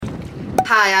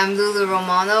Hi, I'm LuLu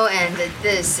Romano, and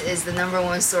this is the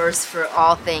 #1 source for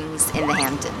all things in the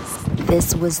Hamptons.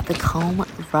 This was the calm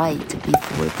right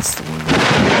before the storm.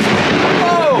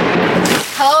 Oh!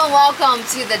 Hello and welcome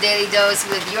to the Daily Dose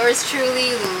with yours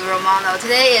truly, LuLu Romano.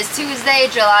 Today is Tuesday,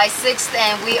 July 6th,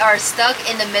 and we are stuck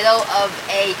in the middle of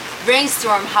a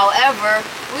rainstorm. However,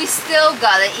 we still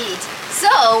gotta eat.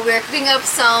 So we're cooking up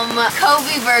some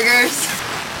Kobe burgers.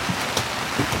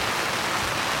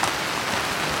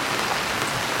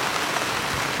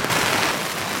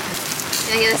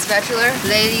 Can I get a spatula?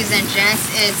 Ladies and gents,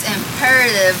 it's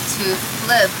imperative to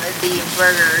flip the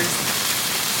burgers.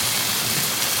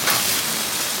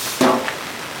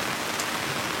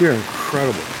 You're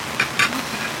incredible.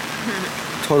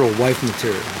 Total wife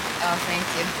material. Oh, thank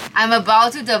you. I'm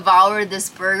about to devour this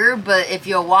burger, but if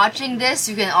you're watching this,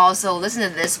 you can also listen to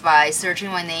this by searching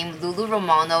my name, LuLu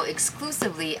Romano,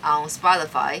 exclusively on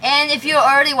Spotify. And if you're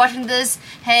already watching this,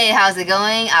 hey, how's it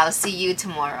going? I'll see you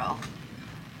tomorrow.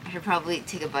 I should probably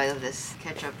take a bite of this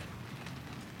ketchup.